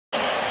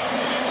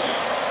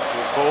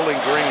Bowling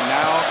Green,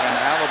 now an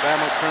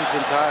Alabama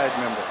Crimson Tide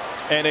member.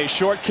 And a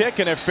short kick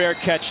and a fair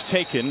catch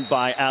taken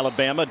by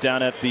Alabama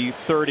down at the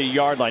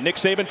 30-yard line. Nick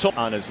Saban told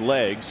on his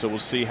leg, so we'll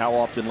see how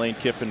often Lane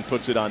Kiffin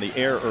puts it on the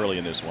air early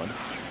in this one.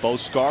 Bo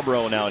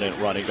Scarborough now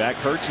in running back.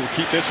 Hurts will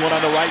keep this one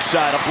on the right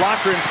side. A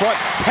blocker in front,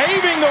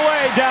 paving the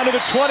way down to the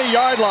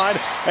 20-yard line.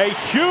 A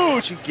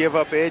huge. You give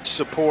up edge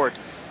support,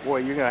 boy,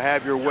 you're going to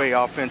have your way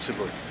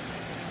offensively.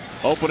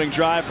 Opening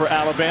drive for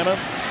Alabama.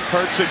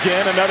 Hurts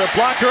again, another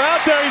blocker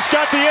out there. He's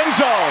got the end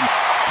zone.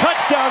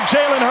 Touchdown,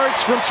 Jalen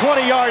Hurts from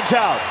 20 yards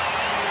out.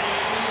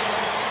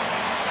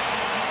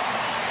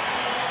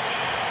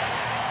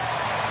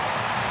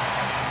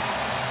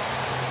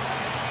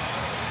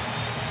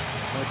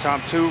 Tom,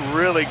 two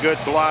really good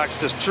blocks.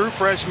 The true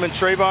freshman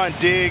Trayvon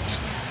Diggs,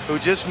 who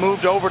just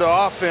moved over to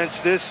offense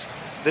this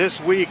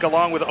week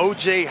along with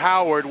O.J.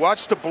 Howard.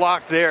 Watch the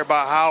block there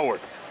by Howard.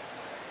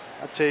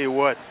 I'll tell you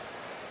what,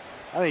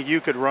 I think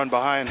you could run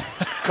behind.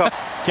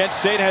 Kent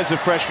State has a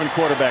freshman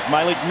quarterback,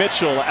 Malik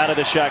Mitchell, out of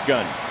the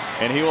shotgun.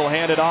 And he will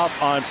hand it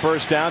off on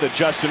first down to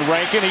Justin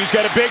Rankin. He's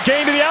got a big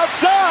gain to the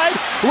outside.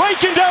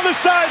 Rankin down the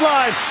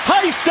sideline.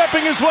 High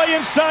stepping his way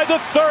inside the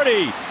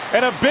 30.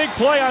 And a big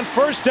play on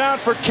first down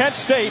for Kent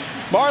State.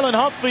 Marlon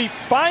Humphrey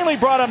finally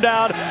brought him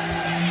down.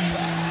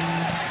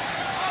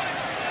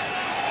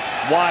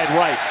 Wide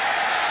right.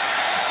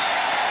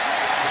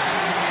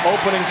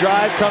 Opening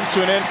drive comes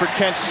to an end for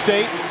Kent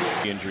State.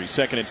 Injury,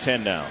 2nd and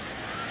 10 now.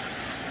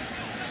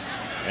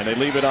 And they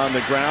leave it on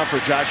the ground for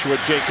Joshua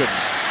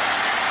Jacobs.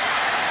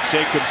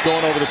 Jacobs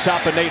going over the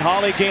top of Nate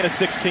Hawley, gain of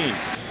 16.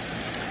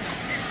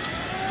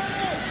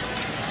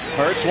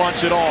 Hurts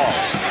wants it all.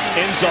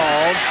 End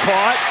zone,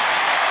 caught.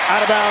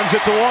 Out of bounds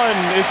at the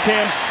 1 is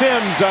Cam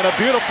Sims on a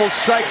beautiful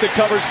strike that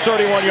covers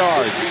 31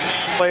 yards.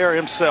 Player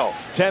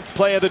himself. 10th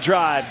play of the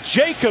drive.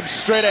 Jacobs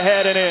straight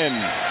ahead and in.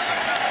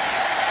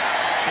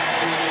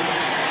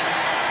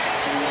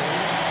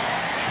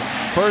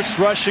 First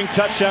rushing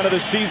touchdown of the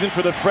season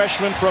for the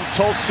freshman from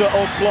Tulsa,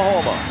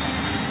 Oklahoma.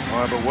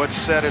 But what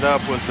set it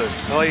up was the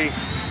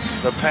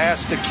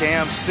pass to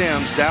Cam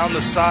Sims down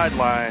the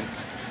sideline.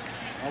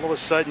 All of a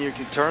sudden you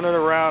can turn it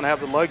around, have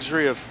the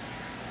luxury of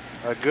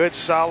a good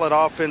solid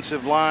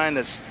offensive line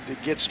that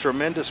gets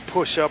tremendous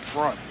push up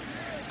front.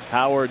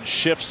 Howard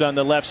shifts on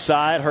the left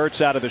side.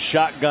 Hurts out of the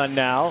shotgun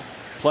now.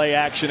 Play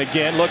action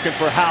again, looking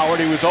for Howard.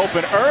 He was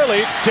open early.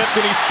 It's tipped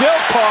and he still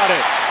caught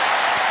it.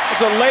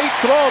 It's a late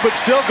throw, but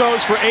still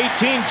goes for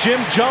 18. Jim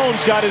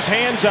Jones got his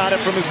hands on it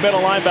from his middle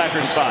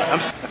linebacker spot.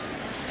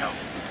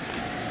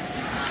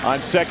 On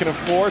 2nd and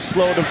 4,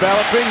 slow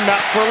developing,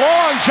 not for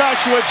long.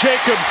 Joshua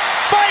Jacobs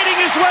fighting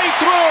his way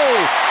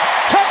through.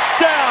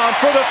 Touchdown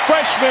for the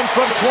freshman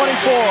from 24.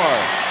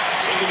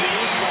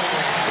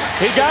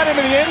 He got him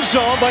in the end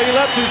zone, but he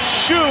left his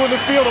shoe in the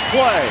field of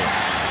play.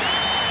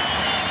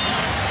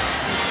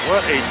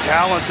 What a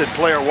talented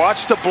player.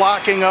 Watch the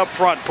blocking up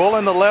front,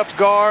 pulling the left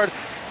guard,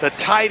 the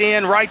tight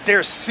end right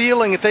there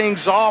sealing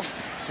things off.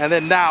 And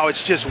then now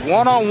it's just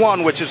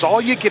one-on-one, which is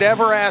all you could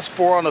ever ask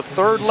for on a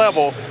third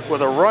level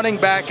with a running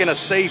back and a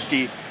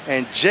safety.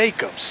 And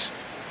Jacobs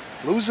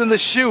losing the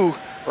shoe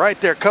right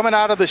there, coming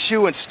out of the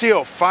shoe and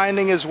still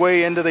finding his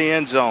way into the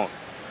end zone.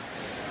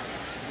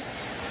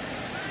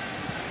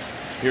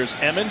 Here's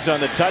Emmons on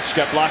the touch,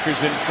 got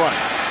blockers in front.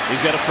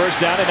 He's got a first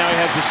down and now he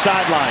has a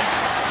sideline.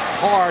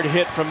 Hard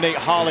hit from Nate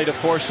Hawley to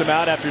force him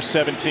out after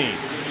 17.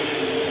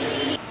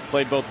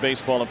 Played both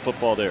baseball and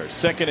football there.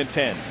 2nd and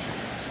 10.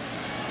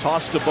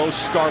 Toss to Bo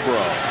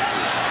Scarborough.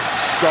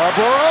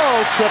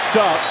 Scarborough tripped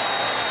up.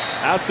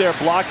 Out there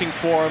blocking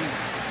for him.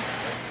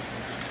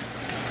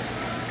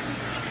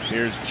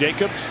 Here's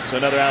Jacobs.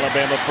 Another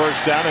Alabama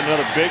first down.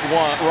 Another big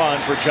run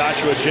for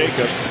Joshua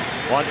Jacobs.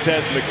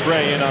 Montez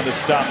McCray in on the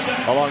stop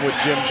along with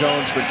Jim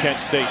Jones for Kent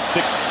State.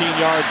 16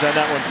 yards on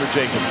that one for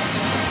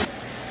Jacobs.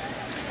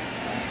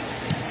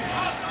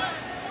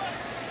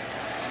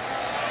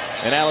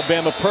 And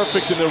Alabama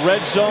perfect in the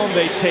red zone.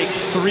 They take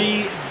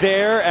 3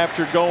 there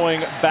after going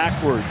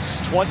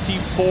backwards.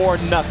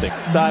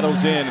 24-0.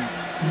 Sidles in.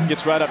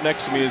 Gets right up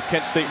next to me as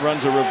Kent State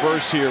runs a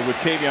reverse here with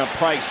Kavion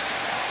Price.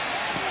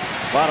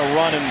 A lot of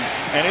running.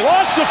 And he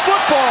lost the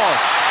football.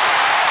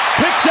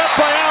 Picked up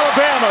by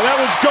Alabama.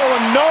 That was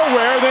going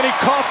nowhere. Then he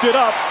coughed it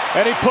up.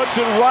 And he puts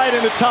it right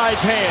in the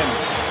Tide's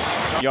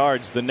hands.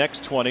 Yards. The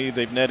next 20.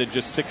 They've netted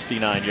just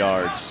 69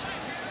 yards.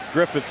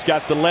 Griffith's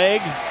got the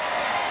leg.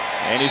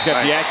 And he's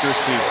got the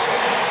accuracy.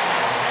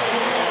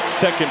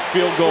 2nd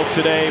field goal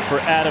today for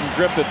Adam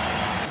Griffith.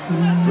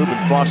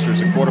 Reuben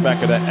Foster's the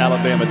quarterback of that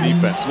Alabama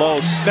defense. Low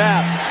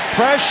snap.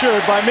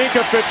 Pressured by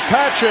Minkah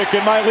Fitzpatrick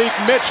and Malik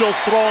Mitchell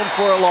thrown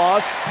for a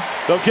loss.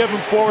 They'll give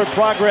him forward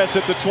progress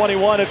at the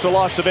 21. It's a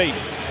loss of 8.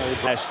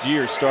 Last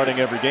year starting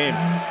every game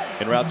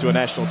en route to a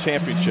national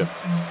championship.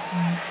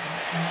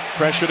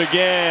 Pressured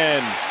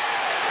again.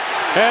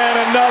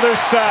 And another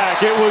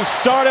sack. It was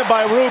started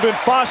by Reuben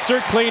Foster,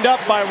 cleaned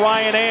up by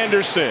Ryan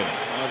Anderson.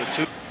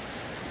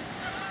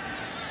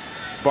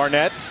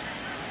 Barnett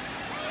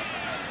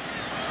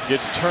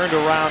gets turned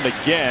around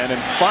again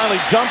and finally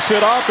dumps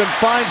it off and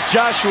finds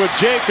Joshua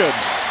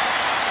Jacobs.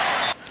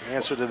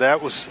 Answer to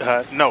that was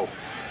no.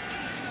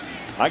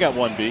 I got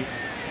 1B.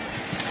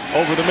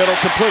 Over the middle,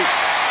 complete.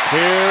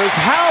 Here's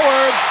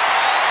Howard.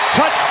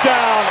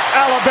 Touchdown,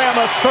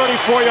 Alabama,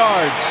 34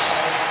 yards.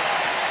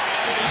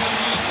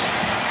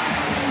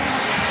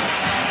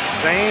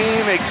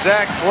 Same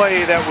exact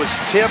play that was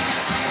tipped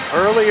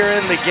earlier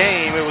in the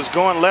game. It was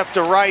going left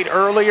to right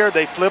earlier.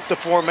 They flipped the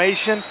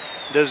formation.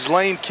 Does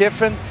Lane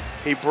Kiffin.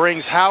 He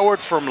brings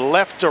Howard from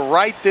left to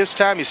right this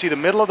time. You see the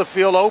middle of the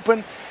field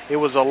open. It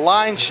was a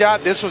line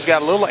shot. This one's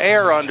got a little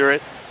air under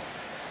it.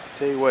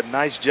 Tell you what,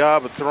 nice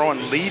job of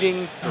throwing,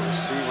 leading the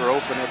receiver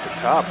open at the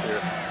top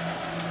here.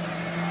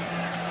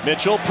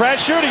 Mitchell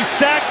pressured. He's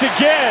sacked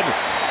again.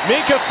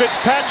 Minkah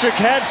Fitzpatrick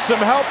had some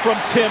help from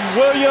Tim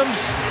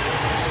Williams.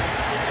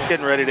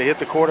 Getting ready to hit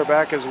the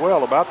quarterback as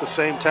well, about the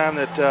same time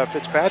that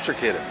Fitzpatrick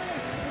hit him.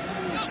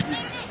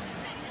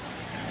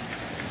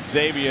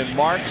 Xavier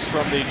Marks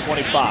from the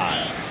 25.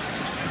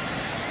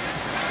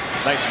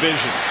 Nice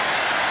vision.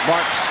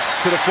 Marks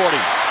to the 40,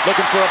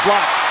 looking for a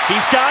block.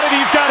 He's got it,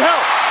 he's got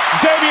help.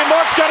 Xavier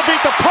Marks got to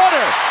beat the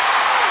punter.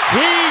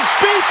 He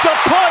beat the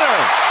punter.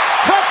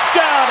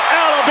 Touchdown,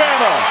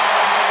 Alabama.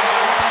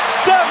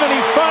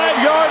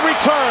 75-yard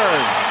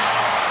return.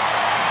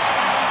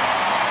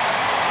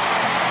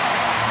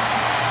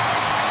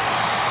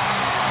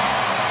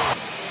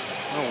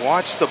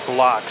 Watch the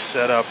block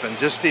set up and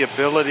just the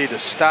ability to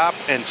stop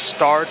and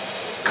start,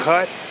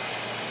 cut,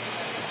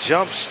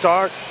 jump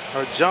start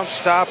or jump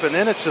stop, and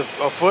then it's a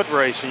foot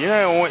race. And you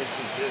know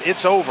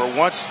it's over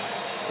once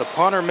the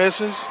punter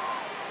misses.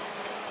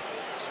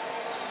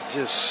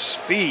 Just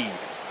speed.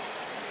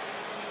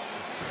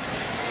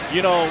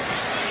 You know,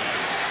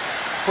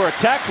 for a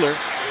tackler,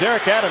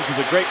 Derek Adams is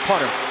a great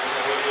punter.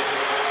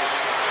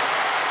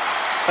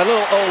 A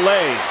little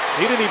Olay.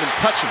 He didn't even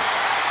touch him.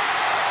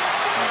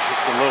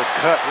 Just a little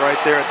cut right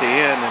there at the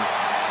end, and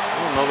I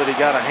don't know that he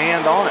got a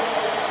hand on it.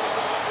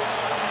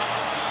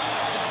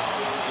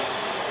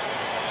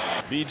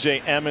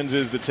 B.J. Emmons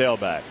is the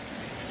tailback.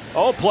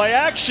 Oh, play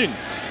action.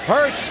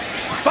 Hurts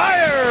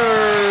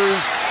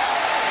fires.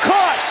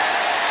 Caught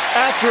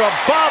after a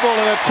bobble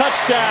and a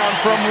touchdown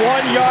from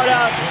 1 yard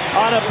out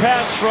on a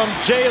pass from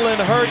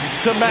Jalen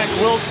Hurts to Mack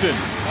Wilson.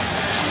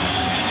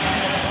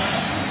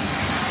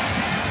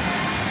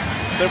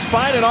 They're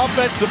finding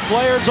offensive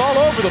players all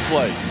over the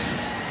place.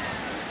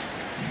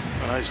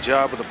 Nice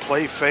job of the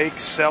play fake,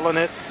 selling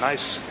it.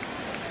 Nice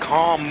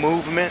calm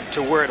movement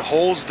to where it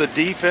holds the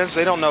defense.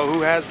 They don't know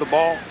who has the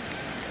ball.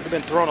 Could have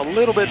been thrown a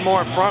little bit more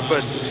in front,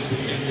 but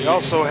they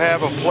also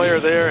have a player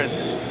there,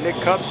 and Nick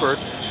Cuthbert.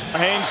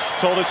 Haynes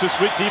told us this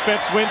week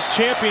defense wins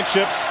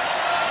championships.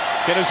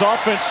 Can his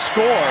offense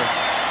score?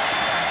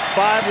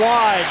 5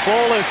 wide.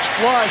 Bolus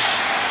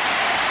flushed.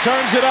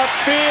 Turns it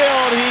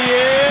upfield. He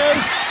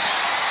is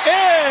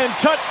in.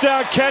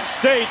 Touchdown, Kent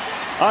State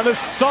on the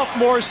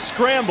sophomore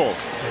scramble.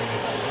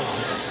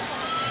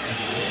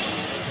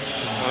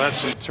 Well,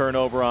 that's some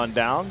turnover on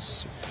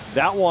downs.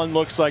 That one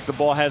looks like the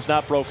ball has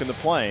not broken the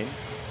plane.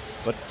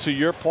 But to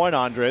your point,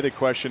 Andre, the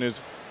question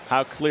is,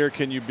 how clear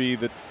can you be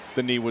that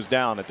the knee was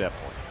down at that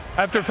point?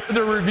 After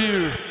further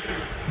review,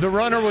 the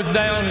runner was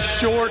down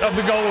short of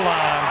the goal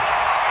line.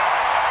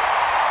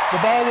 The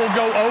ball will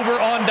go over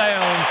on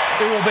downs.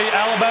 It will be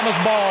Alabama's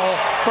ball,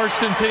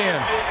 1st and 10.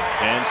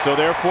 And so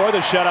therefore the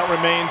shutout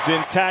remains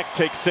intact.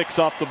 Take 6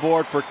 off the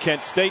board for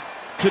Kent State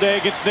today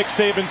against Nick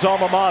Saban's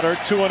alma mater.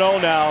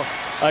 2-0 now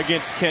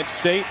against Kent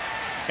State.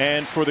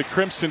 And for the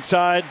Crimson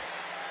Tide,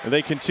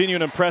 they continue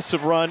an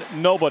impressive run.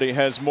 Nobody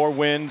has more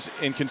wins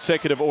in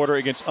consecutive order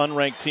against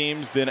unranked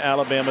teams than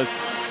Alabama's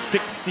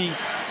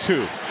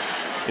 62.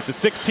 It's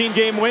a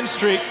 16-game win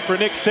streak for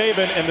Nick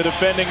Saban and the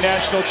defending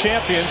national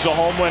champions. A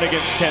home win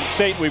against Kent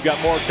State. We've got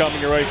more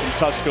coming your way from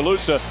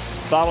Tuscaloosa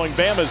following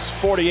Bama's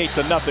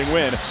 48-0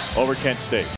 win over Kent State.